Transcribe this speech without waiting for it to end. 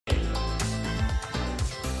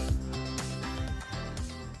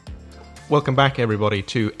Welcome back, everybody,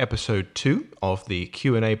 to episode 2 of the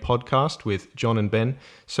Q&A podcast with John and Ben.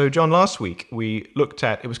 So, John, last week we looked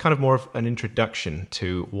at, it was kind of more of an introduction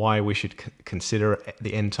to why we should consider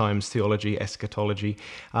the end times theology, eschatology.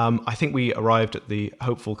 I think we arrived at the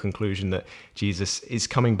hopeful conclusion that Jesus is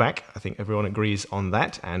coming back. I think everyone agrees on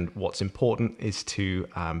that. And what's important is to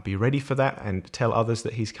be ready for that and tell others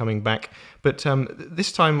that he's coming back. But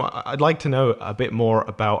this time I'd like to know a bit more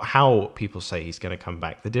about how people say he's going to come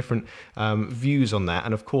back, the different views on that.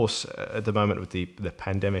 And of course, at the moment with the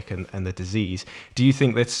pandemic and the disease, do you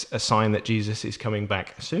think that's a sign that Jesus is coming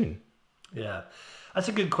back soon? Yeah, that's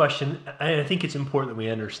a good question. I think it's important that we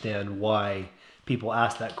understand why people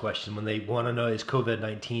ask that question when they want to know, is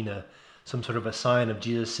COVID-19 some sort of a sign of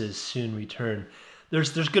Jesus' soon return?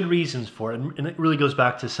 There's good reasons for it, and it really goes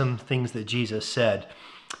back to some things that Jesus said.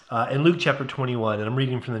 In Luke chapter 21, and I'm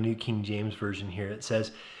reading from the New King James Version here, it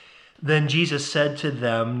says, "Then Jesus said to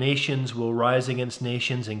them, 'Nations will rise against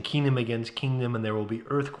nations and kingdom against kingdom, and there will be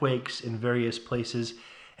earthquakes in various places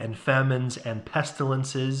and famines and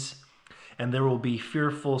pestilences, and there will be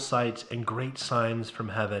fearful sights and great signs from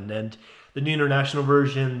heaven.'" And the New International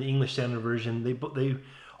Version, the English Standard Version, they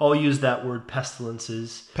all use that word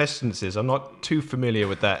pestilences. Pestilences, I'm not too familiar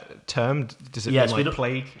with that term. Does it mean like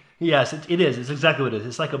plague? Yes, it is. It's exactly what it is.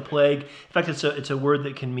 It's like a plague. In fact, it's a word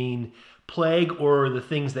that can mean plague or the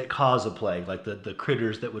things that cause a plague, like the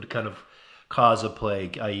critters that would kind of cause a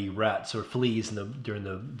plague, i.e. rats or fleas during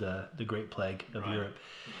the Great Plague of Europe.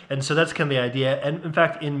 And so that's kind of the idea. And in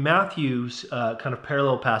fact, in Matthew's kind of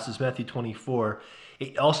parallel passage, Matthew 24,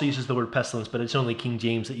 it also uses the word pestilence, but it's only King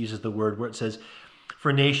James that uses the word, where it says,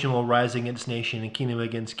 "For nation will rise against nation and kingdom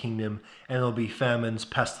against kingdom, and there will be famines,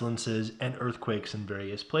 pestilences, and earthquakes in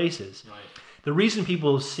various places." Right. The reason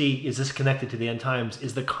people see, is this connected to the end times,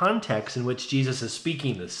 is the context in which Jesus is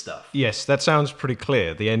speaking this stuff. Yes, that sounds pretty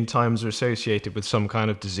clear. The end times are associated with some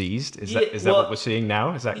kind of disease. Is that what we're seeing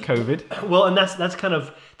now? Is that COVID? Well, and that's kind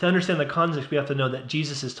of, to understand the context, we have to know that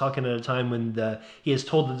Jesus is talking at a time when he has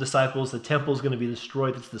told the disciples the temple is going to be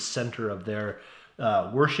destroyed. It's the center of their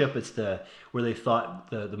worship. It's where they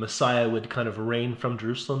thought the Messiah would kind of reign from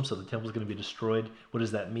Jerusalem, so the temple is going to be destroyed. What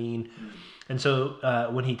does that mean? And so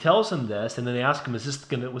when he tells them this, and then they ask him, what's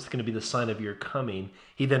going to be the sign of your coming?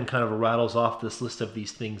 He then kind of rattles off this list of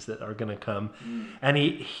these things that are going to come. And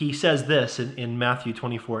he says this in Matthew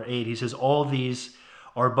 24:8. He says, "All these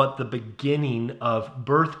are but the beginning of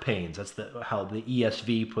birth pains." That's how the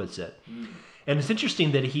ESV puts it. And it's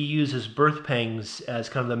interesting that he uses birth pangs as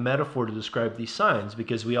kind of the metaphor to describe these signs,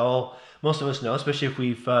 because most of us know, especially if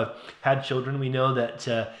we've had children, we know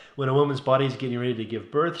that when a woman's body is getting ready to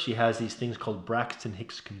give birth, she has these things called Braxton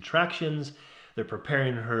Hicks contractions. They're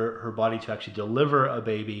preparing her body to actually deliver a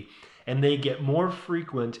baby, and they get more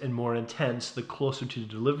frequent and more intense the closer to the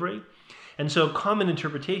delivery. And so a common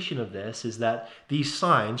interpretation of this is that these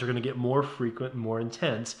signs are going to get more frequent and more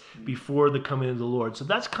intense before the coming of the Lord. So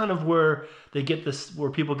that's kind of where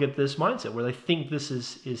people get this mindset, where they think this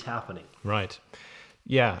is happening. Right.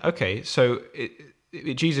 Yeah. Okay. So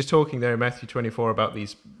Jesus talking there in Matthew 24 about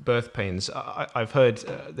these birth pains. I've heard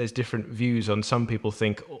there's different views on. Some people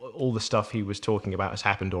think all the stuff he was talking about has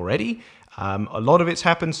happened already. A lot of it's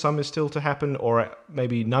happened, some is still to happen, or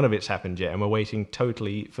maybe none of it's happened yet, and we're waiting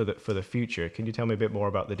totally for the future. Can you tell me a bit more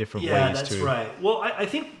about the different ways? Yeah, that's right. Well, I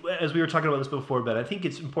think, as we were talking about this before, Ben, I think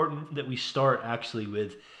it's important that we start actually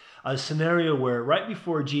with a scenario where right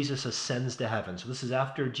before Jesus ascends to heaven. So this is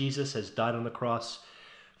after Jesus has died on the cross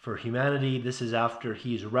for humanity. This is after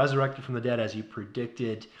he's resurrected from the dead, as he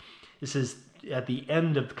predicted. This is at the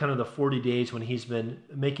end of kind of the 40 days when he's been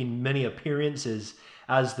making many appearances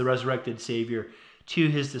as the resurrected Savior to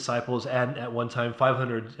his disciples, and at one time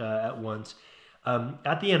 500 at once.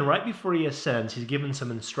 At the end, right before he ascends, he's given some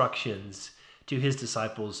instructions to his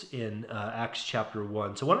disciples in Acts chapter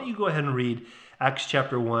 1. So why don't you go ahead and read Acts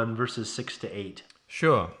chapter 1, verses 6 to 8.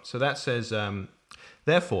 Sure. So that says,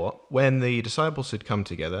 "Therefore, when the disciples had come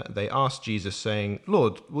together, they asked Jesus, saying,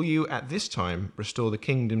 'Lord, will you at this time restore the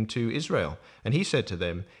kingdom to Israel?' And he said to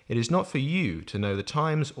them, 'It is not for you to know the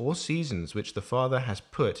times or seasons which the Father has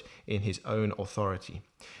put in his own authority.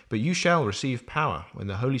 But you shall receive power when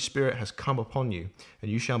the Holy Spirit has come upon you, and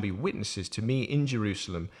you shall be witnesses to me in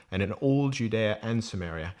Jerusalem and in all Judea and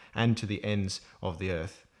Samaria and to the ends of the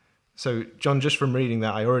earth.'" So, John, just from reading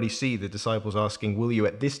that, I already see the disciples asking, will you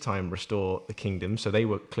at this time restore the kingdom? So they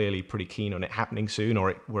were clearly pretty keen on it happening soon,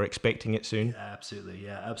 or were expecting it soon.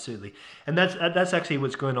 Absolutely. And that's actually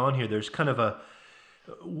what's going on here. There's kind of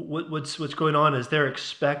what's going on is they're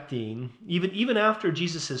expecting, even after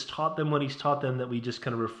Jesus has taught them what he's taught them, that we just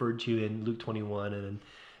kind of referred to in Luke 21 and in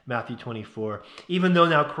Matthew 24. Even though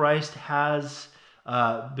now Christ has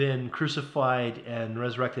been crucified and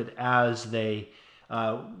resurrected as they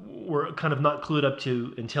were kind of not clued up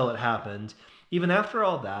to until it happened, even after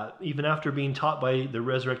all that, even after being taught by the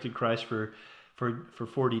resurrected Christ for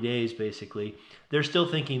 40 days, basically, they're still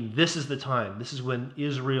thinking this is the time. This is when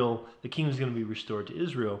Israel, the kingdom is going to be restored to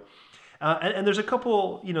Israel. And there's a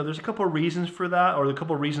couple, reasons for that, or a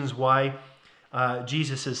couple of reasons why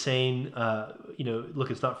Jesus is saying, look,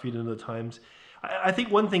 it's not for you to know the times. I think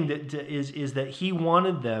one thing that is that he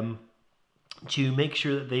wanted them to make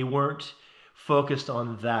sure that they weren't focused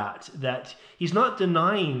on that he's not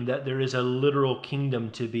denying that there is a literal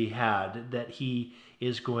kingdom to be had, that he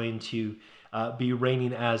is going to be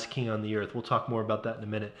reigning as king on the earth. We'll talk more about that in a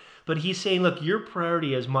minute. But he's saying, look, your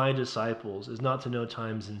priority as my disciples is not to know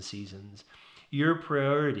times and seasons. Your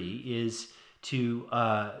priority is to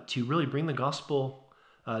really bring the gospel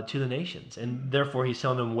to the nations. And therefore, he's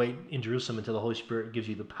telling them, wait in Jerusalem until the Holy Spirit gives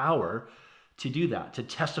you the power to do that, to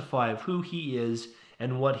testify of who he is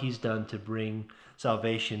and what he's done to bring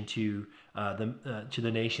salvation to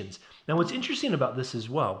the nations. Now, what's interesting about this as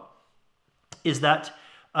well is that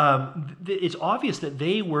it's obvious that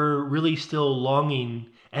they were really still longing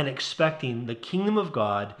and expecting the kingdom of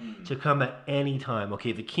God to come at any time.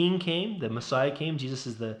 Okay, the king came, the Messiah came, Jesus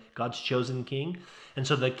is God's chosen king, and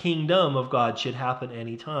so the kingdom of God should happen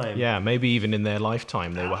any time. Yeah, maybe even in their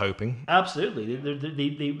lifetime they were hoping. Absolutely.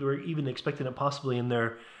 They were even expecting it possibly in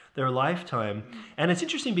their lifetime. And it's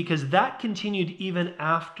interesting because that continued even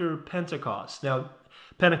after Pentecost. Now,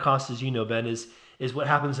 Pentecost, as you know, Ben, is what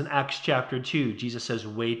happens in Acts chapter 2. Jesus says,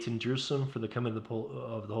 wait in Jerusalem for the coming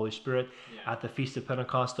of the Holy Spirit. Yeah. At the Feast of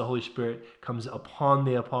Pentecost, the Holy Spirit comes upon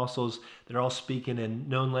the apostles. They're all speaking in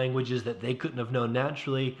known languages that they couldn't have known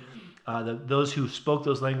naturally. Those who spoke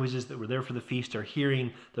those languages that were there for the feast are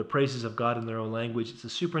hearing the praises of God in their own language. It's a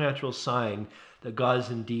supernatural sign that God is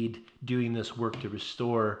indeed doing this work to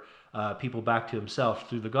restore people back to himself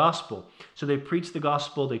through the gospel. So they preach the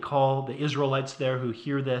gospel. They call the Israelites there who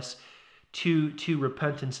hear this to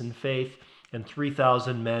repentance and faith, and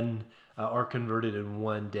 3,000 men are converted in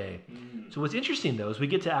one day. So what's interesting, though, is we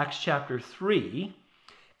get to Acts chapter 3,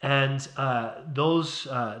 and those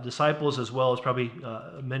disciples, as well as probably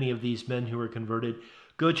many of these men who were converted,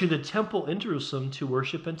 go to the temple in Jerusalem to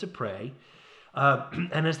worship and to pray.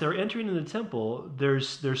 And as they're entering in the temple,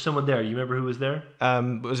 there's someone there. You remember who was there?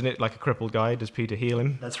 Wasn't it like a crippled guy? Does Peter heal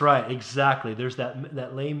him? That's right, exactly. There's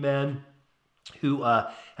that lame man who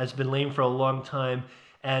has been lame for a long time,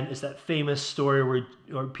 and it's that famous story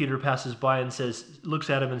where Peter passes by and looks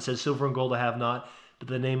at him and says, silver and gold I have not, but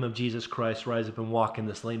the name of Jesus Christ, rise up and walk, and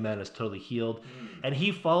this lame man is totally healed. And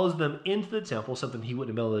he follows them into the temple, something he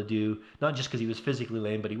wouldn't have been able to do, not just because he was physically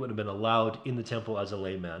lame, but he wouldn't have been allowed in the temple as a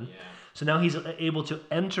lame man. Yeah. So now he's able to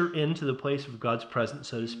enter into the place of God's presence,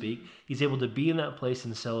 so to speak. He's able to be in that place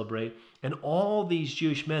and celebrate. And all these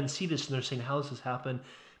Jewish men see this and they're saying, how does this happen?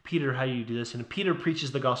 Peter, how do you do this? And Peter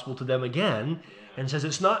preaches the gospel to them again and says,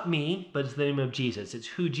 it's not me, but it's the name of Jesus. It's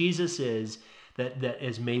who Jesus is that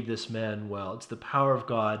has made this man well. It's the power of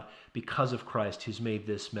God because of Christ who's made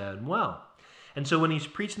this man well. And so when he's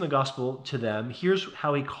preaching the gospel to them, here's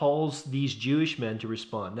how he calls these Jewish men to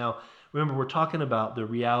respond. Now, remember, we're talking about the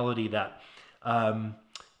reality that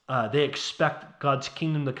they expect God's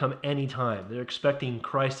kingdom to come anytime. They're expecting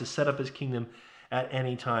Christ to set up his kingdom at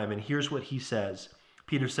any time. And here's what he says.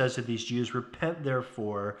 Peter says to these Jews, repent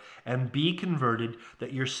therefore and be converted,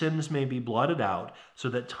 that your sins may be blotted out, so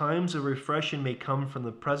that times of refreshing may come from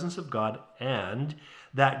the presence of God, and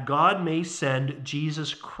that God may send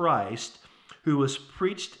Jesus Christ, who was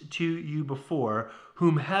preached to you before,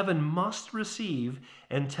 whom heaven must receive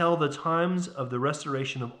until the times of the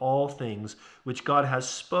restoration of all things, which God has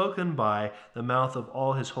spoken by the mouth of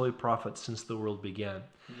all his holy prophets since the world began.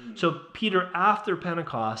 So Peter, after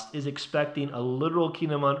Pentecost, is expecting a literal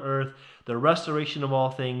kingdom on earth, the restoration of all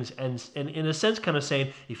things, and in a sense kind of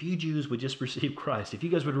saying, if you Jews would just receive Christ, if you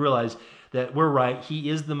guys would realize that we're right, he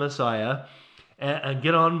is the Messiah, and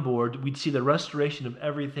get on board, we'd see the restoration of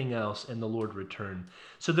everything else and the Lord return.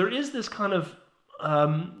 So there is this kind of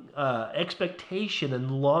expectation and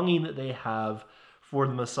longing that they have for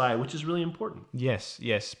the Messiah, which is really important. Yes.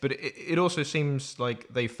 But it also seems like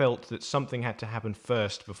they felt that something had to happen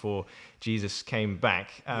first before Jesus came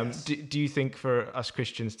back. Yes. Do you think for us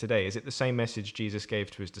Christians today, is it the same message Jesus gave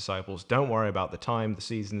to his disciples? Don't worry about the time, the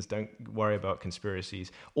seasons, don't worry about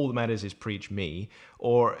conspiracies. All that matters is preach me.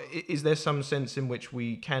 Or is there some sense in which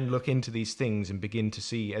we can look into these things and begin to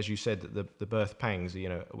see, as you said, that the birth pangs,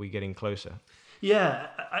 are we getting closer? Yeah,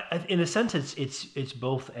 in a sense, it's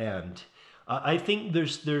both and. I think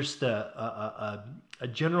there's a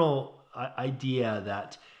general idea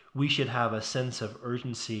that we should have a sense of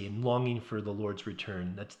urgency and longing for the Lord's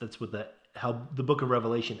return. That's what how the book of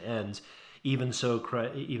Revelation ends. Even so,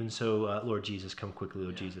 Lord Jesus, come quickly,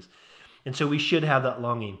 Lord Jesus. And so we should have that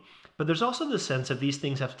longing. But there's also the sense of these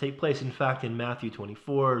things have to take place. In fact, in Matthew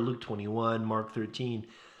 24, Luke 21, Mark 13,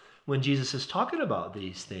 when Jesus is talking about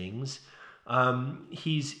these things,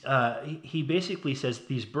 he basically says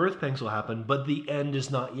these birth pangs will happen, but the end is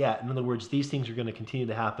not yet. In other words, these things are going to continue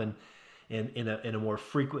to happen in a more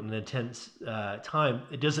frequent and intense time.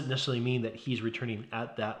 It doesn't necessarily mean that he's returning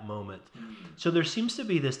at that moment. Mm-hmm. So there seems to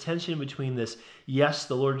be this tension between this, yes,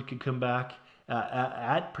 the Lord could come back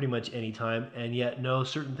at pretty much any time, and yet no,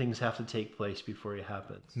 certain things have to take place before it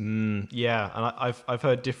happens. Yeah, and I've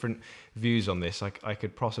heard different views on this. I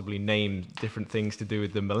could possibly name different things to do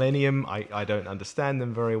with the millennium. I don't understand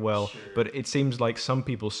them very well, sure. But it seems like some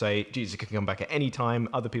people say Jesus can come back at any time.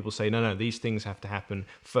 Other people say no, these things have to happen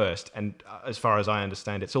first. And as far as I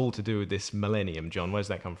understand, it's all to do with this millennium. John, where's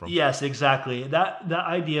that come from? Yes, exactly. That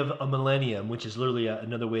idea of a millennium, which is literally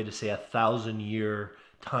another way to say 1,000-year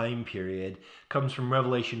time period, comes from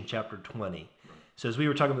Revelation chapter 20. So as we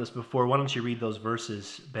were talking about this before, why don't you read those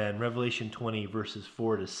verses, Ben? Revelation 20, verses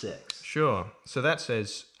 4 to 6. Sure. So that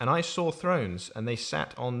says, "And I saw thrones, and they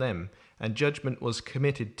sat on them, and judgment was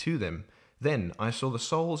committed to them. Then I saw the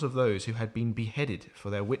souls of those who had been beheaded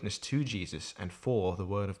for their witness to Jesus and for the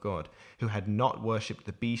word of God, who had not worshipped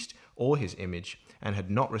the beast or his image, and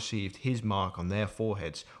had not received his mark on their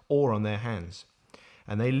foreheads or on their hands.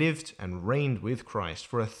 And they lived and reigned with Christ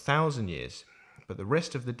for 1,000 years. But the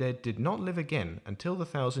rest of the dead did not live again until the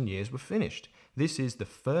 1,000 years were finished. This is the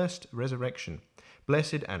first resurrection.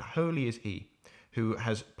 Blessed and holy is he who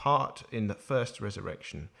has part in the first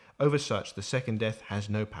resurrection. Over such the second death has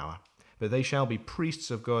no power. But they shall be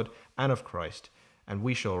priests of God and of Christ, and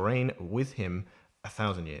we shall reign with him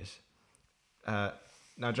 1,000 years."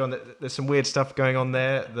 Now, John, there's some weird stuff going on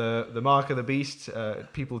there. The mark of the beast,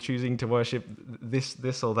 people choosing to worship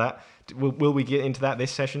this or that. Will we get into that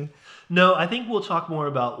this session? No, I think we'll talk more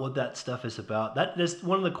about what that stuff is about. That's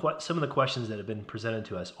some of the questions that have been presented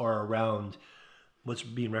to us are around what's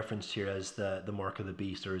being referenced here as the mark of the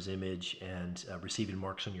beast or his image and receiving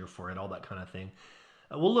marks on your forehead, all that kind of thing.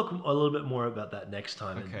 We'll look a little bit more about that next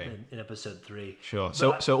time in episode 3. Sure.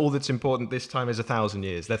 So all that's important this time is 1,000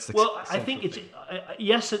 years. That's the I think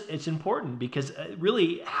it's important because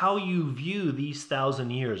really how you view these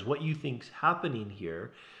 1,000 years, what you think's happening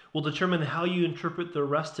here, will determine how you interpret the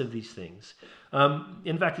rest of these things.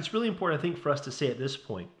 In fact, it's really important, I think, for us to say at this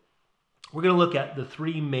point, we're going to look at the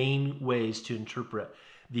 3 main ways to interpret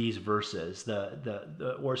these verses,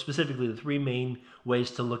 or specifically the 3 main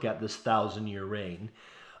ways to look at this 1,000-year reign.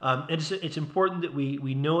 And it's important that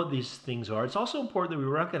we know what these things are. It's also important that we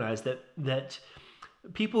recognize that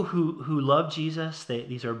people who love Jesus,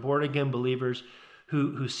 these are born-again believers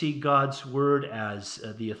who see God's word as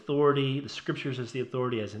the authority, the scriptures as the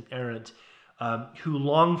authority, as inerrant, who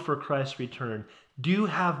long for Christ's return, do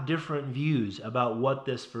have different views about what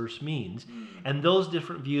this verse means. And those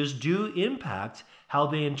different views do impact how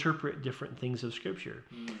they interpret different things of Scripture.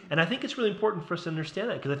 And I think it's really important for us to understand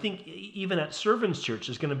that, because I think even at Servants Church,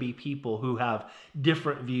 there's going to be people who have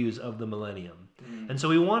different views of the millennium. And so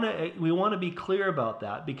we want to be clear about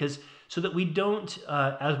that, because so that we don't,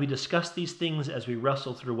 as we discuss these things, as we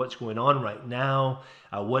wrestle through what's going on right now,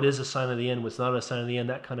 what is a sign of the end, what's not a sign of the end,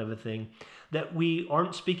 that kind of a thing, that we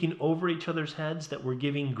aren't speaking over each other's heads, that we're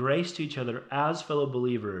giving grace to each other as fellow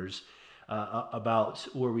believers about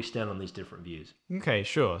where we stand on these different views. Okay,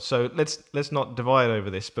 sure. So let's not divide over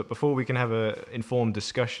this, but before we can have an informed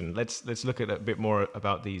discussion, let's look at a bit more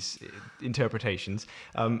about these interpretations.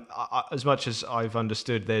 As much as I've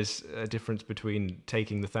understood, there's a difference between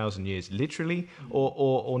taking the 1,000 years literally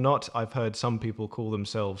or not. I've heard some people call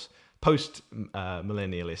themselves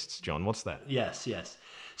post-millennialists. John, what's that? Yes.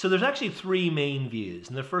 So there's actually 3 main views,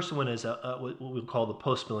 and the first one is what we'll call the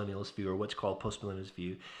post-millennialist view, or what's called post-millennialist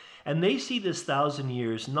view. And they see this 1,000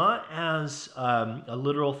 years not as a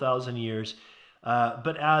literal 1,000 years,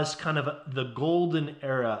 but as kind of the golden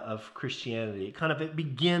era of Christianity. It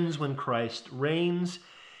begins when Christ reigns,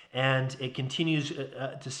 and it continues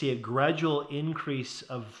to see a gradual increase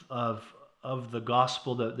of the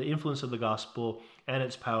gospel, the influence of the gospel and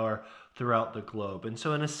its power throughout the globe. And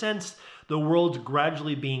so in a sense, the world's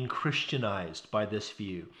gradually being Christianized by this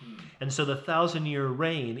view. And so the 1,000-year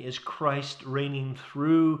reign is Christ reigning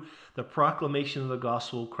through the proclamation of the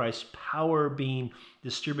gospel, Christ's power being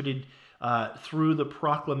distributed through the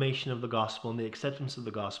proclamation of the gospel and the acceptance of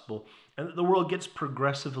the gospel, and the world gets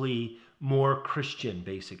progressively more Christian,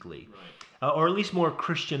 basically. or at least more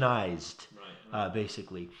Christianized.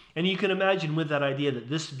 Basically. And you can imagine with that idea that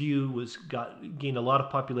this view gained a lot of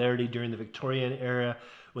popularity during the Victorian era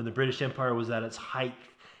when the British Empire was at its height.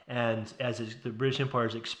 And as the British Empire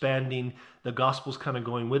is expanding, the gospel's kind of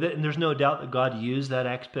going with it. And there's no doubt that God used that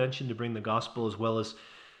expansion to bring the gospel, as well as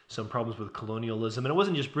some problems with colonialism. And it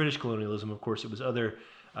wasn't just British colonialism, of course, it was other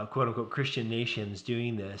quote-unquote Christian nations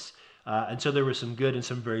doing this. And so there was some good and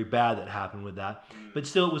some very bad that happened with that. But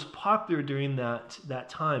still, it was popular during that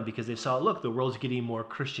time because they saw, look, the world's getting more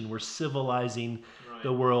Christian. We're civilizing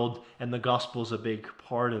the world, and the gospel's a big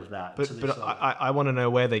part of that. But I want to know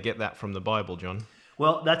where they get that from the Bible, John.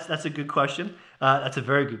 Well, that's a good question. That's a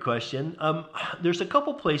very good question. There's a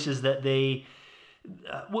couple places that they...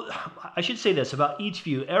 well, I should say this about each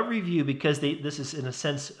view. Every view, because this is in a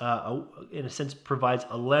sense provides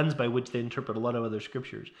a lens by which they interpret a lot of other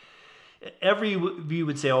scriptures. Every view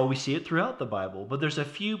would say, "Oh, we see it throughout the Bible," but there's a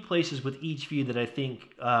few places with each view that I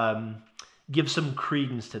think give some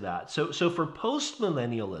credence to that. So for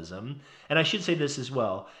postmillennialism, and I should say this as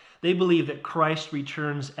well, they believe that Christ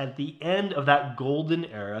returns at the end of that golden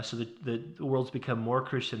era, so that the world's become more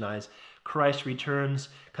Christianized. Christ returns,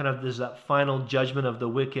 kind of there's that final judgment of the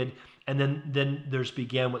wicked, and then there's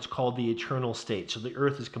began what's called the eternal state. So the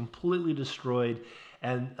earth is completely destroyed,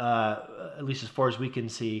 and at least as far as we can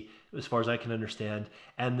see, as far as I can understand,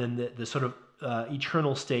 and then the sort of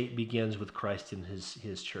eternal state begins with Christ and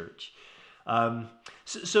his church.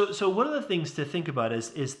 So one of the things to think about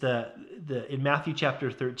is in Matthew chapter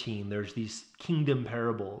 13, there's these kingdom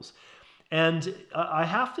parables. And I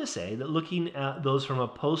have to say that looking at those from a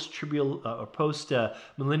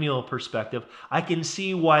post-millennial perspective, I can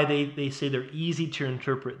see why they say they're easy to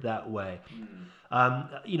interpret that way.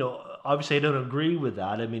 Obviously I don't agree with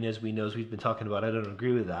that. I mean, as we know, as we've been talking about, I don't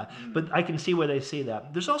agree with that. But I can see why they say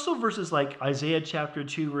that. There's also verses like Isaiah chapter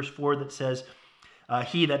 2, verse 4 that says,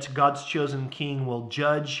 he, that's God's chosen king, will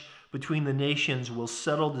judge between the nations, will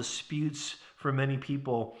settle disputes for many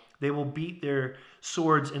people. They will beat their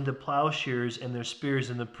swords into plowshares and their spears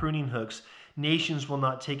into pruning hooks. Nations will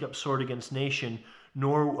not take up sword against nation,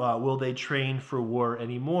 nor will they train for war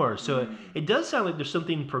anymore. So it does sound like there's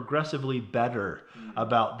something progressively better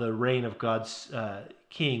about the reign of God's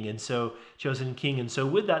king, and so chosen king. And so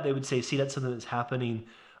with that, they would say, see, that's something that's happening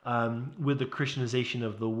with the Christianization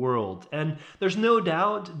of the world. And there's no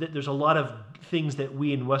doubt that there's a lot of things that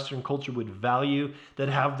we in Western culture would value that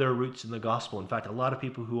have their roots in the gospel. In fact, a lot of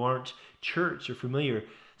people who aren't church or familiar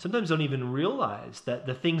sometimes don't even realize that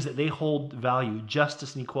the things that they hold value,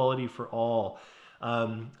 justice and equality for all,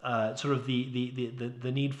 sort of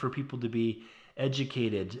the need for people to be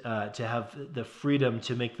educated, to have the freedom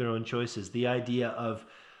to make their own choices, the idea of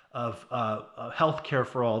health care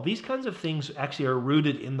for all. These kinds of things actually are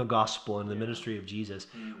rooted in the gospel and the ministry of Jesus,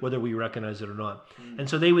 whether we recognize it or not. And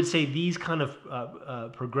so they would say these kind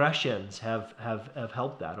of progressions have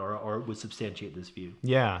helped that or would substantiate this view.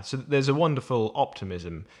 Yeah, so there's a wonderful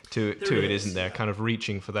optimism to it, isn't there? Kind of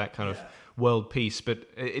reaching for that kind of world peace. But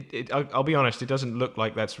I'll be honest, it doesn't look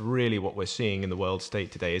like that's really what we're seeing in the world state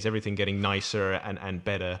today. Is everything getting nicer and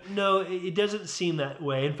better? No, it doesn't seem that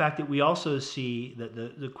way. In fact, we also see that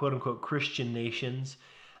the quote-unquote Christian nations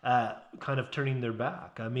kind of turning their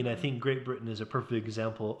back. I mean, I think Great Britain is a perfect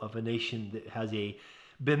example of a nation that has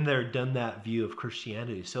been there, done that view of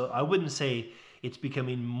Christianity. So I wouldn't say it's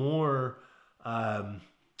becoming more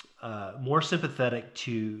sympathetic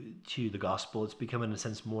to the gospel. It's become, in a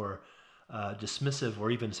sense, more dismissive or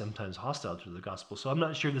even sometimes hostile to the gospel. So I'm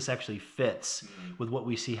not sure this actually fits with what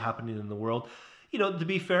we see happening in the world. To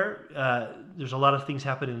be fair, there's a lot of things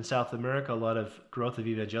happening in South America, a lot of growth of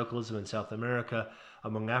evangelicalism in South America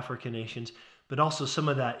among African nations, but also some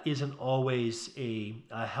of that isn't always a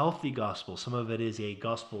healthy gospel. Some of it is a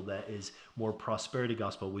gospel that is more prosperity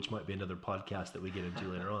gospel, which might be another podcast that we get into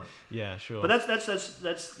later on. Yeah, sure. But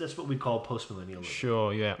that's what we call postmillennialism.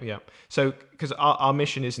 Sure, yeah. So, because our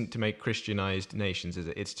mission isn't to make Christianized nations, is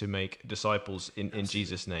it? It's to make disciples in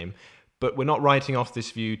Jesus' name. But we're not writing off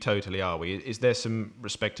this view totally, are we? Is there some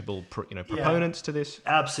respectable, proponents to this?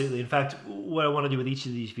 Absolutely. In fact, what I want to do with each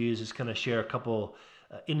of these views is kind of share a couple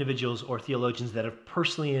individuals or theologians that have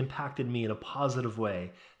personally impacted me in a positive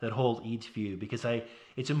way that hold each view, because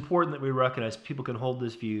it's important that we recognize people can hold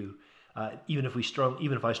this view even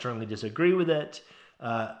if I strongly disagree with it,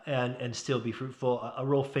 and still be fruitful. A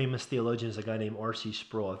real famous theologian is a guy named R.C.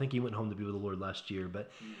 Sproul. I think he went home to be with the Lord last year,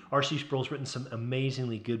 but R.C. Sproul's written some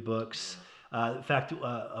amazingly good books. In fact,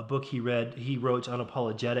 a book he wrote on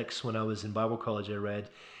apologetics when I was in Bible college, I read,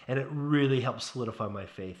 and it really helped solidify my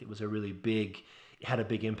faith. It was a really big had a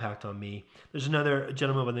big impact on me. There's another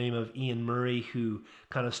gentleman by the name of Ian Murray who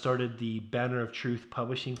kind of started the Banner of Truth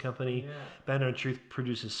publishing company. Yeah. Banner of Truth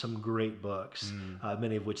produces some great books,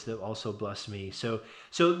 many of which that also bless me. So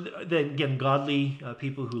then again, godly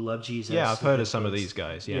people who love Jesus. Yeah, I've heard of some of these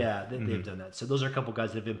guys. Yeah, Yeah, they've done that. So those are a couple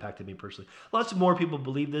guys that have impacted me personally. Lots more people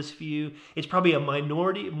believe this view. It's probably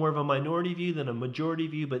more of a minority view than a majority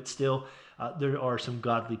view, but still, there are some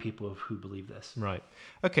godly people who believe this. Right.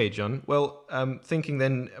 Okay, John. Well, thinking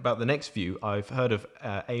then about the next view, I've heard of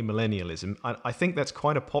amillennialism. I think that's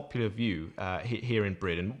quite a popular view here in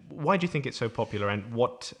Britain. Why do you think it's so popular, and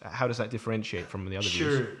how does that differentiate from the other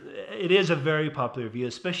views? Sure. It is a very popular view,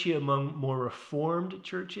 especially among more Reformed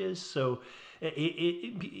churches. So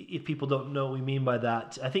if people don't know what we mean by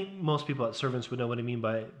that, I think most people at Servants would know what I mean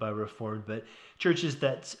by Reformed, but churches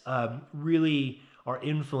that really are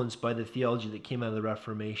influenced by the theology that came out of the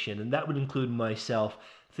Reformation, and that would include myself.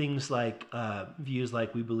 Things like views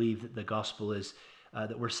like we believe that the gospel is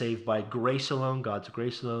that we're saved by grace alone, God's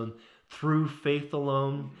grace alone, through faith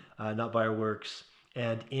alone, not by our works,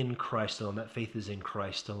 and in Christ alone. That faith is in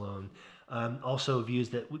Christ alone. Also views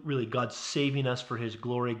that really God's saving us for His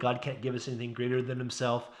glory. God can't give us anything greater than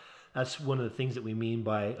Himself. That's one of the things that we mean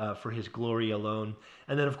by for His glory alone.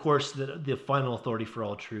 And then, of course, the final authority for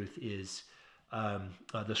all truth is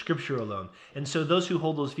the Scripture alone. And so those who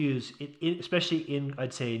hold those views, especially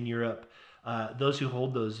I'd say in Europe, those who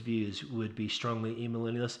hold those views would be strongly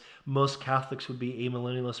amillennialists. Most Catholics would be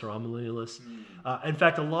amillennialists or amillennialists. In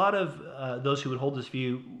fact, a lot of those who would hold this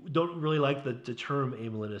view don't really like the term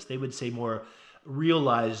amillennialist. They would say more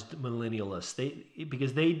realized millennialists.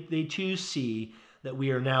 Because they too see that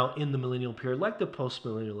we are now in the millennial period, like the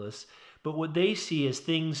post-millennialists. But what they see is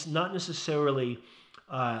things not necessarily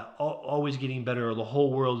always getting better or the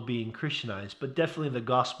whole world being Christianized, but definitely the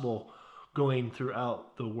gospel going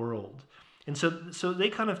throughout the world. And so they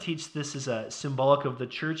kind of teach this as a symbolic of the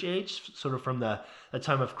church age, sort of from the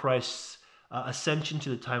time of Christ's ascension to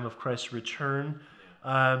the time of Christ's return,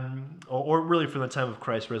 or really from the time of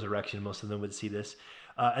Christ's resurrection. Most of them would see this.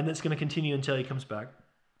 And it's going to continue until He comes back.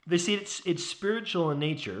 They see it's spiritual in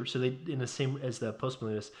nature, so they in the same as the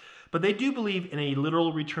postmillennialists, but they do believe in a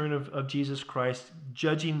literal return of Jesus Christ,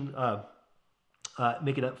 judging,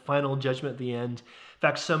 making a final judgment at the end. In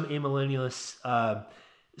fact, some amillennialists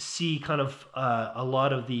see kind of a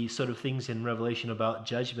lot of the sort of things in Revelation about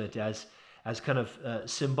judgment as kind of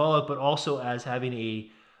symbolic, but also as having a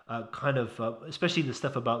kind of, especially the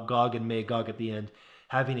stuff about Gog and Magog at the end,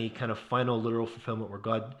 having a kind of final literal fulfillment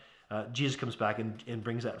where Jesus comes back and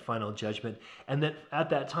brings that final judgment. And that at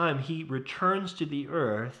that time, He returns to the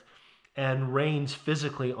earth and reigns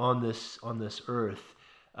physically on this earth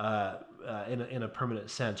in a permanent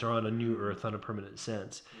sense, or on a new earth on a permanent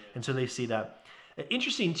sense. Yeah. And so they see that.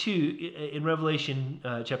 Interesting too, in Revelation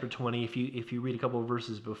chapter 20, if you read a couple of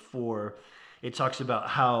verses before, it talks about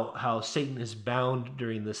how Satan is bound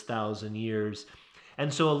during this 1,000 years.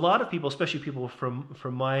 And so a lot of people, especially people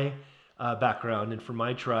from my background and from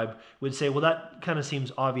my tribe, would say, well, that kind of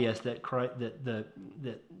seems obvious that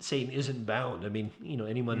Satan isn't bound. I mean,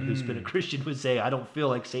 anyone who's been a Christian would say, I don't feel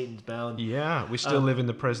like Satan's bound. Yeah, we still live in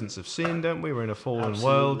the presence of sin, don't we? We're in a fallen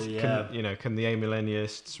world. Yeah. Can the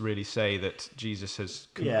amillennialists really say that Jesus is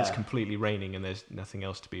completely reigning and there's nothing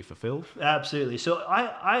else to be fulfilled? Absolutely. So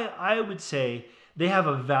I would say they have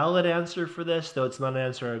a valid answer for this, though it's not an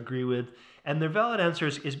answer I agree with. And their valid answer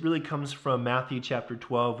really comes from Matthew chapter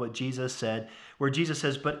 12, what Jesus said, where Jesus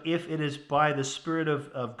says, but if it is by the Spirit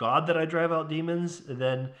of God that I drive out demons,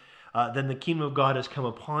 then the kingdom of God has come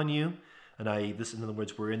upon you. And in other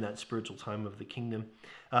words, we're in that spiritual time of the kingdom.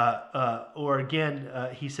 Or again,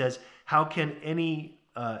 he says, how can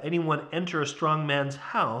anyone enter a strong man's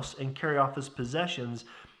house and carry off his possessions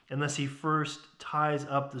unless he first ties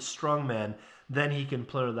up the strong man? Then he can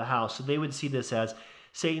plunder the house. So they would see this as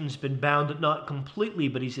Satan's been bound, not completely,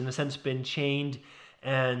 but he's in a sense been chained,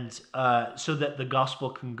 and so that the gospel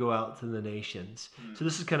can go out to the nations. So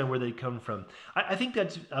this is kind of where they come from. I think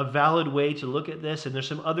that's a valid way to look at this, and there's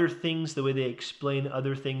some other things, the way they explain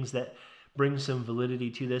other things that bring some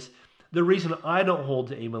validity to this. The reason I don't hold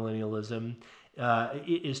to amillennialism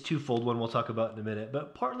is twofold. One we'll talk about in a minute,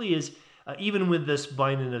 but partly is even with this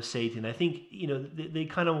binding of Satan, I think they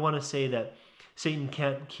kind of want to say that Satan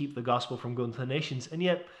can't keep the gospel from going to the nations. And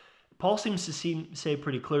yet, Paul seems to say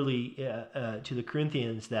pretty clearly to the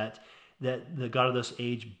Corinthians that the God of this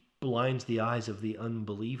age blinds the eyes of the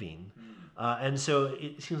unbelieving. And so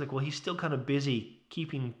it seems like, well, he's still kind of busy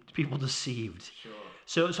keeping people deceived.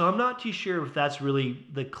 Sure. So I'm not too sure if that's really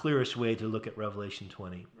the clearest way to look at Revelation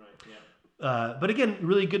 20. Right, But again,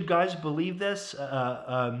 really good guys believe this.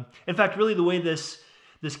 In fact, really the way this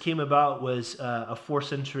came about was a 4th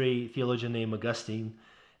century theologian named Augustine.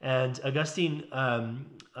 And Augustine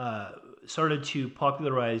started to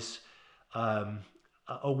popularize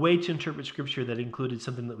a way to interpret Scripture that included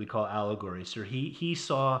something that we call allegory. So he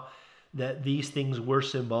saw that these things were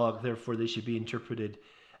symbolic, therefore they should be interpreted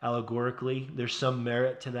allegorically. There's some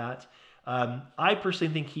merit to that. I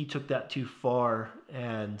personally think he took that too far,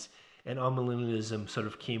 and amillennialism sort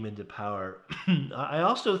of came into power. I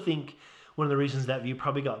also think one of the reasons that view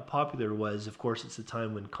probably got popular was, of course, it's the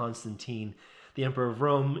time when Constantine, the Emperor of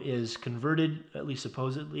Rome, is converted, at least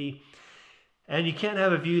supposedly. And you can't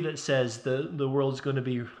have a view that says the world's going to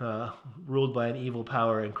be ruled by an evil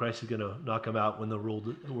power and Christ is going to knock him out when the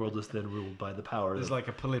world is then ruled by the power. There's like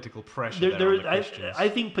a political pressure there on the Christians. I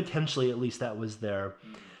think potentially at least that was there.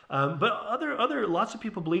 But lots of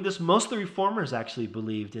people believe this. Most of the reformers actually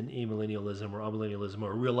believed in amillennialism or amillennialism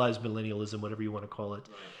or realized millennialism, whatever you want to call it.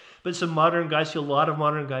 But some modern guys, a lot of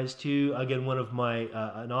modern guys too. Again, one of my,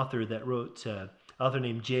 an author that wrote, author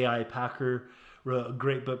named J.I. Packer, wrote a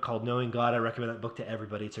great book called Knowing God. I recommend that book to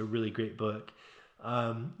everybody. It's a really great book.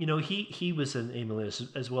 He was an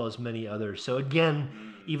amillennialist as well as many others. So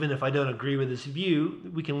again, even if I don't agree with this view,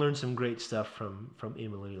 we can learn some great stuff from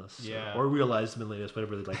amillennialists, or realized millennialists,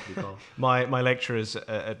 whatever they'd like to be called. My lecturers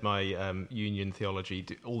at my union theology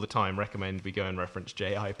all the time recommend we go and reference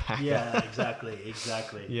J.I. Packer. Yeah, exactly.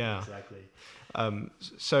 Yeah, exactly.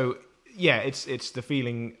 It's the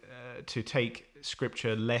feeling to take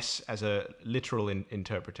Scripture less as a literal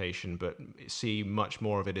interpretation, but see much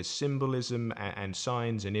more of it as symbolism and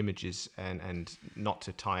signs and images, and not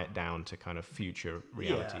to tie it down to kind of future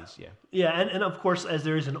realities. And of course, as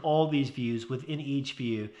there is in all these views, within each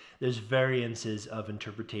view, there's variances of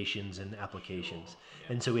interpretations and applications,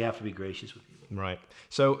 and so we have to be gracious with people. Right.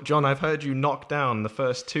 So, John, I've heard you knock down the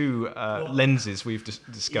first two lenses we've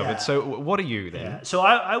discovered. Yeah. So, what are you then? Yeah. So,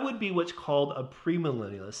 I would be what's called a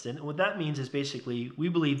premillennialist, and what that means is basically we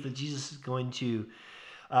believe that Jesus is going to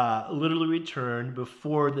literally return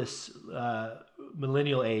before this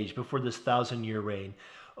millennial age, before this 1,000-year reign.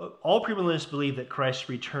 All premillennialists believe that Christ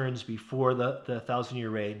returns before the 1,000-year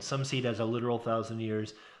reign. Some see it as a literal 1,000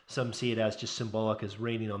 years. Some see it as just symbolic, as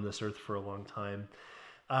reigning on this earth for a long time.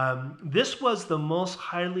 This was the most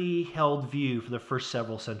highly held view for the first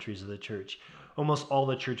several centuries of the church. Almost all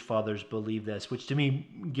the church fathers believe this, which to me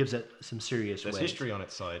gives it some serious weight. There's history on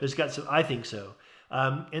its side. There's got some, I think so.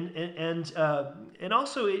 And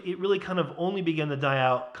also it really kind of only began to die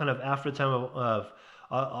out kind of after the time of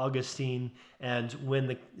Augustine, and when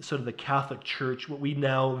the Catholic Church, what we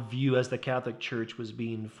now view as the Catholic Church, was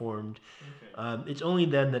being formed. Okay. It's only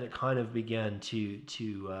then that it kind of began to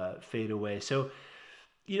fade away. So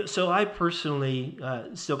I personally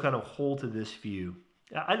still kind of hold to this view.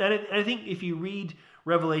 I think if you read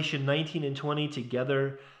Revelation 19 and 20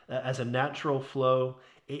 together as a natural flow,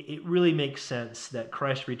 it really makes sense that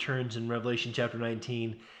Christ returns in Revelation chapter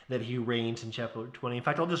 19, that he reigns in chapter 20. In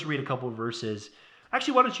fact, I'll just read a couple of verses.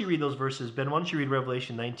 Actually, why don't you read those verses, Ben? Why don't you read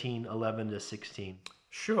Revelation 19, 11 to 16?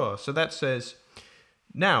 Sure. So that says,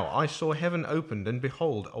 "Now I saw heaven opened, and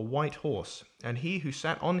behold, a white horse, and he who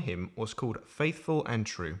sat on him was called Faithful and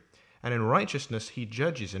True, and in righteousness he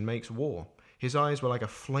judges and makes war. His eyes were like a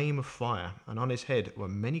flame of fire, and on his head were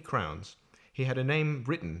many crowns. He had a name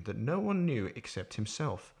written that no one knew except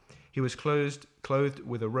himself. He was clothed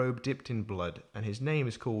with a robe dipped in blood, and his name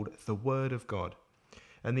is called the Word of God.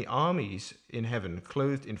 And the armies in heaven,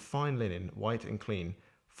 clothed in fine linen, white and clean,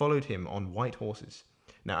 followed him on white horses.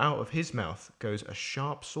 Now out of his mouth goes a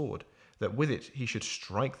sharp sword, that with it he should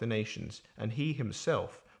strike the nations, and he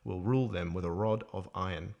himself will rule them with a rod of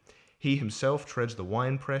iron. He himself treads the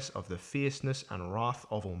winepress of the fierceness and wrath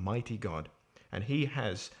of Almighty God. And he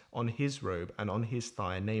has on his robe and on his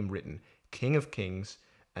thigh a name written, King of Kings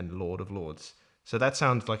and Lord of Lords." So that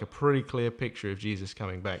sounds like a pretty clear picture of Jesus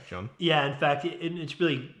coming back, John. Yeah, in fact, it's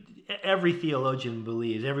really, every theologian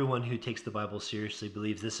believes, everyone who takes the Bible seriously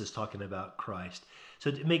believes this is talking about Christ. So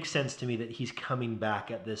it makes sense to me that he's coming back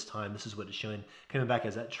at this time. This is what it's showing, coming back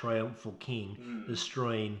as that triumphal king,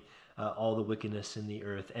 destroying all the wickedness in the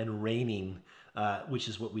earth and reigning, which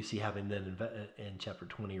is what we see happening then in chapter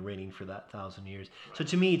 20, reigning for that 1,000 years. So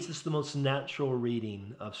to me, it's just the most natural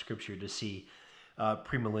reading of Scripture to see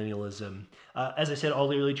premillennialism. As I said, all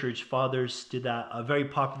the early church fathers did that. A very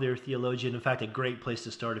popular theologian, in fact, a great place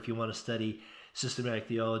to start if you want to study systematic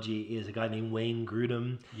theology, is a guy named Wayne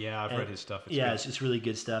Grudem. Yeah, I've read his stuff. It's really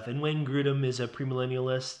good stuff. And Wayne Grudem is a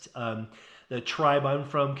premillennialist. The tribe I'm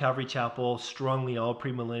from, Calvary Chapel, strongly all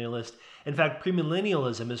premillennialist. In fact,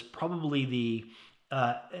 premillennialism is probably the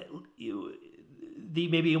the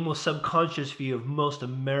maybe almost subconscious view of most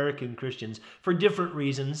American Christians for different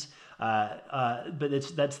reasons. But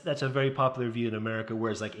that's a very popular view in America,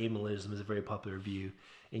 whereas like amillennialism is a very popular view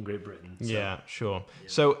in Great Britain. So, yeah, sure. Yeah.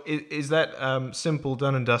 So is that simple,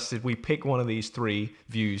 done and dusted? We pick one of these three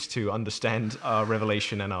views to understand our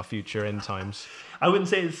Revelation and our future end times. I wouldn't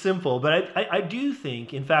say it's simple, but I do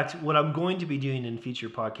think, in fact, what I'm going to be doing in future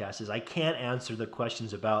podcasts is I can't answer the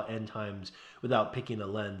questions about end times without picking a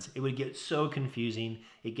lens. It would get so confusing.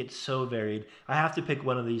 It gets so varied. I have to pick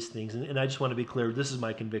one of these things, and I just want to be clear. This is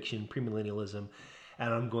my conviction, premillennialism,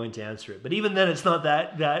 and I'm going to answer it. But even then, it's not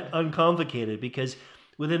that uncomplicated, because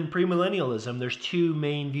within premillennialism, there's two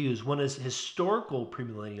main views. One is historical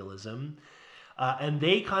premillennialism, and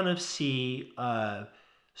they kind of see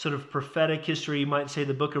sort of prophetic history. You might say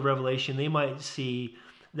the book of Revelation. They might see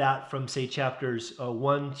that from, say, chapters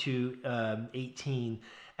 1 to 18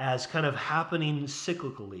 as kind of happening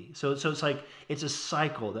cyclically. So it's like it's a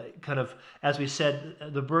cycle that kind of, as we said,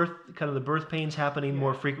 the birth pains happening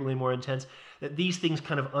more frequently, more intense. That these things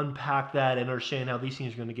kind of unpack that and understand how these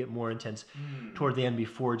things are going to get more intense toward the end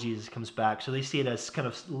before Jesus comes back. So they see it as kind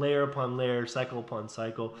of layer upon layer, cycle upon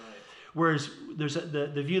cycle. Right. Whereas there's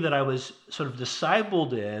the view that I was sort of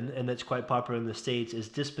discipled in, and that's quite popular in the States, is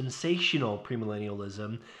dispensational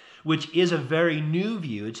premillennialism, which is a very new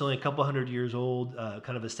view. It's only a couple hundred years old,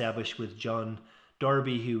 kind of established with John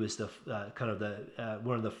Darby, who was the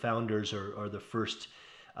one of the founders or the first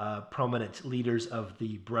prominent leaders of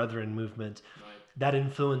the Brethren movement. Right. That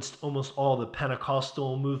influenced almost all the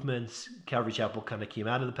Pentecostal movements. Calvary Chapel kind of came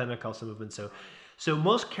out of the Pentecostal movement, So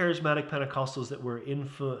most charismatic Pentecostals that were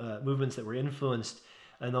movements that were influenced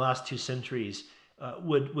in the last 2 centuries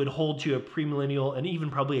would hold to a premillennial and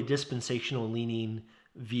even probably a dispensational leaning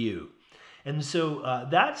view. And so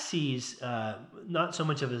that sees not so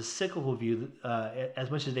much of a cyclical view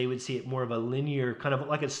as much as they would see it more of a linear, kind of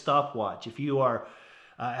like a stopwatch. If you are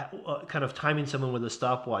kind of timing someone with a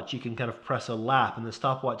stopwatch, you can kind of press a lap and the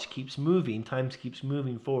stopwatch keeps moving, time keeps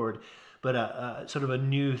moving forward. But sort of a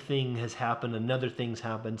new thing has happened, another thing's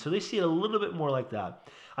happened. So they see it a little bit more like that.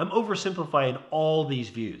 I'm oversimplifying all these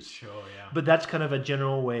views. Sure, yeah. But that's kind of a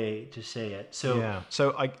general way to say it. So yeah.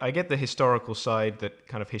 So I get the historical side, that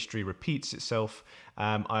kind of history repeats itself.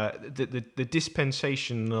 The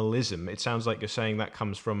dispensationalism, it sounds like you're saying that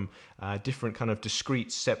comes from different kind of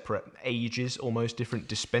discrete, separate ages, almost different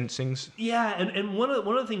dispensings. Yeah, and one of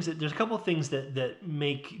the things there's a couple of things that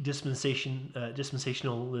make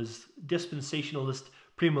dispensationalist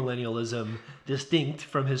premillennialism distinct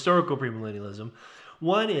from historical premillennialism.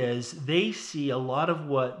 One is they see a lot of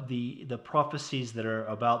what the prophecies that are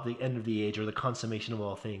about the end of the age or the consummation of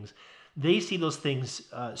all things. They see those things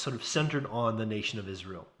sort of centered on the nation of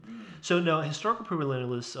Israel. So now, historical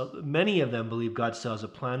premillennialists, many of them believe God still has a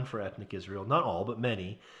plan for ethnic Israel. Not all, but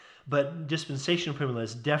many. But dispensational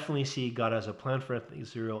premillennialists definitely see God has a plan for ethnic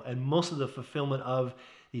Israel, and most of the fulfillment of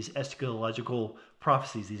these eschatological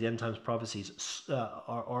prophecies, these end times prophecies,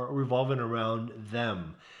 are revolving around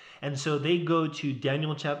them. And so they go to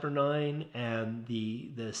Daniel chapter 9 and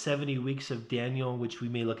the 70 weeks of Daniel, which we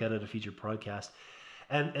may look at a future podcast,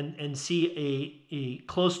 and see a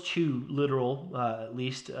close to literal, at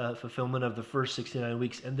least, fulfillment of the first 69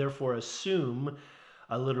 weeks, and therefore assume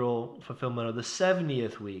a literal fulfillment of the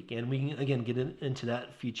 70th week. And we can, again, get into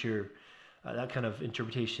that future, that kind of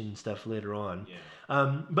interpretation stuff later on. Yeah.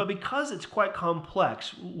 But because it's quite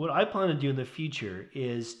complex, what I plan to do in the future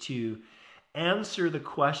is to answer the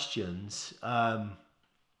questions from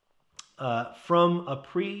a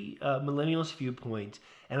pre-millennialist viewpoint.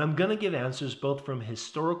 And I'm going to give answers both from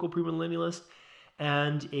historical premillennialist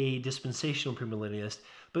and a dispensational premillennialist,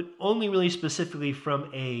 but only really specifically from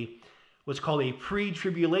what's called a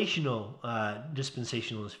pre-tribulational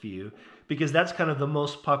dispensationalist view, because that's kind of the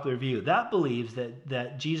most popular view. That believes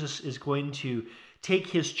that Jesus is going to take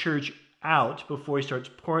his church out before he starts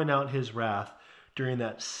pouring out his wrath during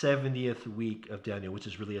that 70th week of Daniel, which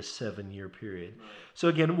is really a 7-year period. Right. So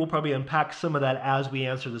again, we'll probably unpack some of that as we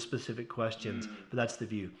answer the specific questions, but that's the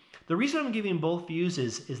view. The reason I'm giving both views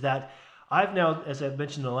is that I've now, as I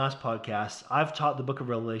mentioned in the last podcast, I've taught the book of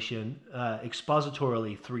Revelation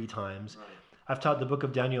expositorily 3 times. Right. I've taught the book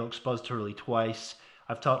of Daniel expositorily twice.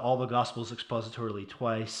 I've taught all the Gospels expositorily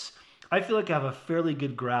twice. I feel like I have a fairly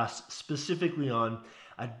good grasp specifically on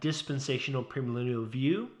a dispensational premillennial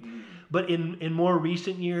view. But in more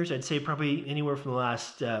recent years, I'd say probably anywhere from the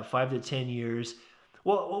last 5 to 10 years,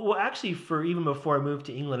 well, actually, for even before I moved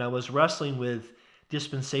to England, I was wrestling with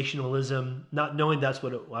dispensationalism, not knowing that's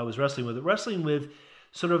what I was wrestling with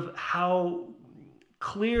sort of how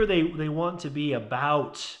clear they want to be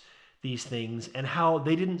about these things and how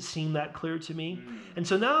they didn't seem that clear to me. And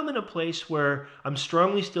so now I'm in a place where I'm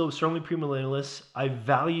strongly premillennialist. I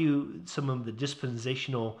value some of the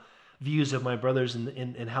dispensational views of my brothers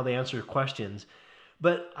and how they answer questions.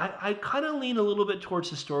 But I kind of lean a little bit towards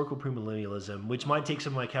historical premillennialism, which might take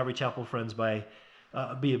some of my Calvary Chapel friends be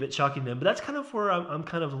a bit shocking to them. But that's kind of where I'm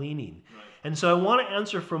kind of leaning. Right. And so I want to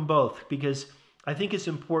answer from both because I think it's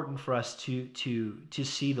important for us to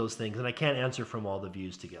see those things, and I can't answer from all the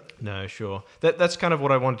views together. No, sure. That's kind of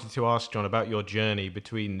what I wanted to ask, John, about your journey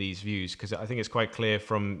between these views, because I think it's quite clear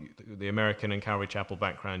from the American and Calvary Chapel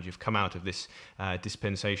background, you've come out of this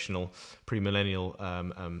dispensational, premillennial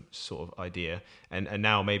sort of idea, and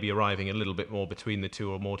now maybe arriving a little bit more between the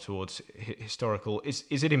two or more towards historical.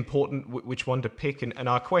 Is it important which one to pick? And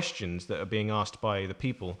our questions that are being asked by the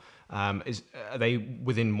people, are they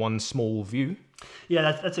within one small view?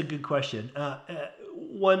 Yeah, that's a good question.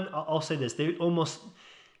 One, I'll say this: they almost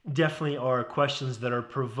definitely are questions that are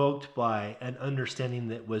provoked by an understanding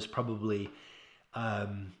that was probably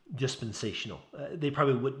dispensational. They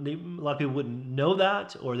probably wouldn't. A lot of people wouldn't know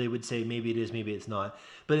that, or they would say maybe it is, maybe it's not.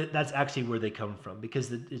 But that's actually where they come from,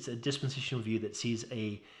 because it's a dispensational view that sees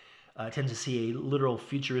tends to see a literal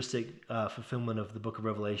futuristic fulfillment of the Book of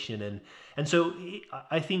Revelation, and so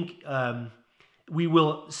I think. We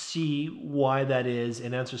will see why that is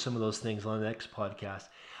and answer some of those things on the next podcast.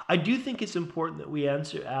 I do think it's important that we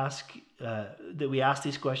ask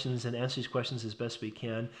these questions and answer these questions as best we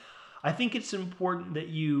can. I think it's important that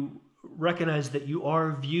you recognize that you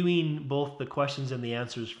are viewing both the questions and the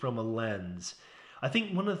answers from a lens. I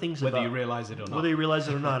think one of the things whether you realize it or not. Whether you realize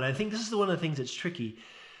it or not. I think this is one of the things that's tricky.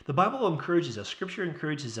 The Bible encourages us, Scripture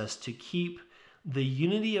encourages us to keep the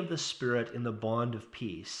unity of the Spirit in the bond of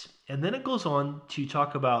peace. And then it goes on to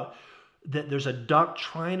talk about that there's a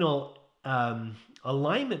doctrinal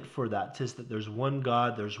alignment for that. It says that there's one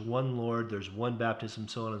God, there's one Lord, there's one baptism,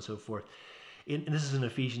 so on and so forth. And this is in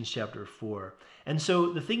Ephesians chapter 4. And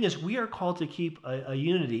so the thing is, we are called to keep a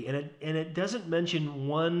unity, and it doesn't mention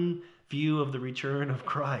one view of the return of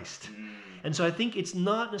Christ. And so I think it's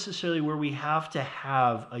not necessarily where we have to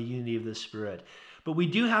have a unity of the Spirit. But we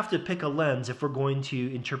do have to pick a lens if we're going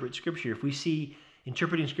to interpret Scripture. If we see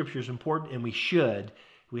interpreting Scripture is important, and we should,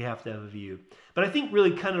 we have to have a view. But I think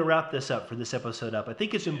really kind of wrap this up for this episode up. I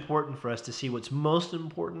think it's important for us to see what's most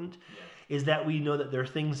important is that we know that there are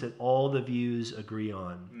things that all the views agree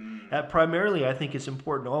on. Primarily, I think it's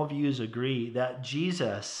important all views agree that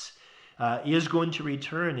Jesus is going to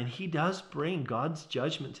return, and he does bring God's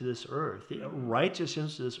judgment to this earth,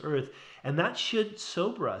 righteousness to this earth, and that should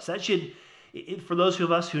sober us. That should... For those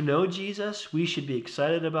of us who know Jesus, we should be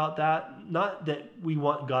excited about that. Not that we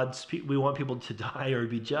want people to die or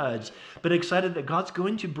be judged, but excited that God's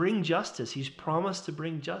going to bring justice. He's promised to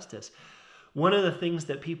bring justice. One of the things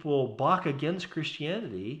that people balk against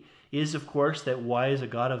Christianity is, of course, that why is a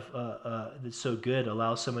God that's so good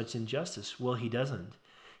allow so much injustice? Well, he doesn't.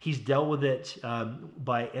 He's dealt with it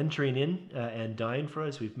by entering in and dying for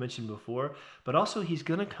us, we've mentioned before, but also he's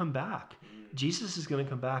going to come back. Jesus is going to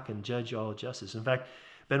come back and judge all justice. In fact,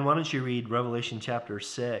 Ben, why don't you read Revelation chapter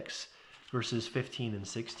 6, verses 15 and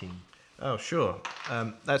 16? Oh, sure.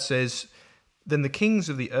 That says, "Then the kings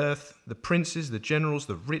of the earth, the princes, the generals,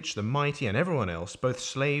 the rich, the mighty, and everyone else, both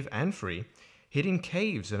slave and free, hid in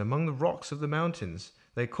caves and among the rocks of the mountains.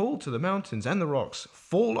 They called to the mountains and the rocks,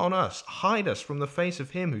 'Fall on us, hide us from the face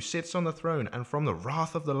of him who sits on the throne and from the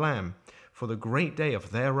wrath of the Lamb. For the great day of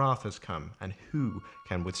their wrath has come, and who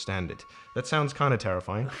can withstand it?'" That sounds kind of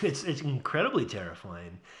terrifying. It's incredibly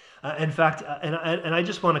terrifying. In fact, and I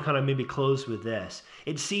just want to kind of maybe close with this.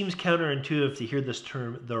 It seems counterintuitive to hear this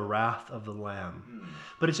term, the wrath of the Lamb.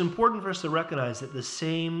 But it's important for us to recognize that the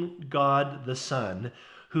same God, the Son,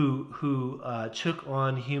 who took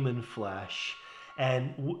on human flesh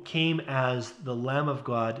and came as the Lamb of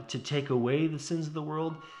God to take away the sins of the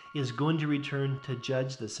world, is going to return to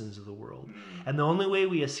judge the sins of the world. And the only way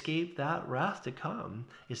we escape that wrath to come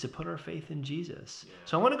is to put our faith in Jesus. Yeah.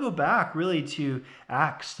 So I want to go back really to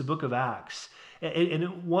Acts, the book of Acts. And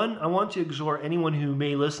I want to exhort anyone who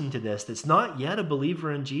may listen to this that's not yet a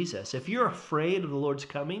believer in Jesus. If you're afraid of the Lord's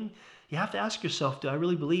coming, you have to ask yourself, do I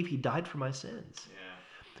really believe he died for my sins? Yeah.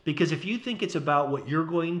 Because if you think it's about what you're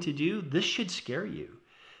going to do, this should scare you.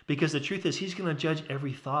 Because the truth is, he's going to judge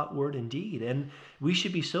every thought, word, and deed. And we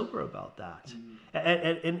should be sober about that.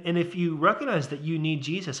 And if you recognize that you need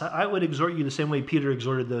Jesus, I would exhort you the same way Peter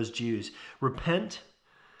exhorted those Jews. Repent.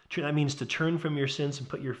 That means to turn from your sins and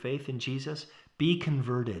put your faith in Jesus. Be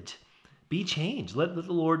converted. Be changed. Let the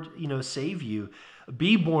Lord, save you.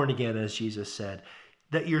 Be born again, as Jesus said,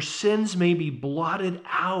 that your sins may be blotted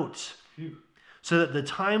out. so that the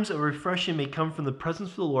times of refreshing may come from the presence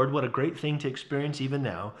of the Lord. What a great thing to experience even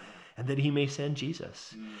now, and that he may send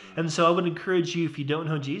Jesus. And so I would encourage you, if you don't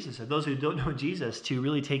know Jesus, or those who don't know Jesus, to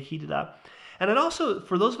really take heed of that. And then also,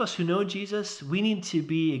 for those of us who know Jesus, we need to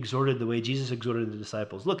be exhorted the way Jesus exhorted the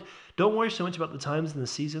disciples. Look, don't worry so much about the times and the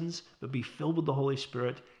seasons, but be filled with the Holy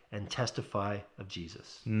Spirit and testify of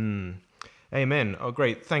Jesus. Amen. Oh,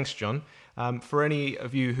 great. Thanks, John. For any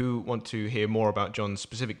of you who want to hear more about John's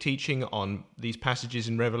specific teaching on these passages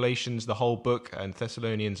in Revelations, the whole book, and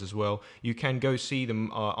Thessalonians as well, you can go see them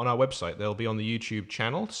on our website. They'll be on the YouTube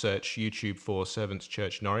channel. Search YouTube for Servants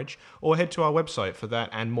Church Norwich, or head to our website for that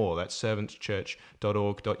and more. That's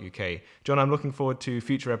servantschurch.org.uk. John, I'm looking forward to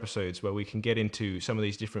future episodes where we can get into some of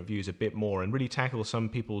these different views a bit more and really tackle some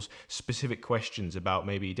people's specific questions about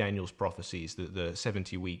maybe Daniel's prophecies, the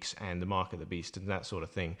 70 weeks and the mark of the beast and that sort of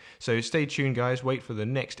thing. So stay tuned, guys. Wait for the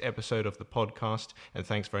next episode of the podcast, and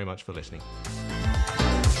thanks very much for listening.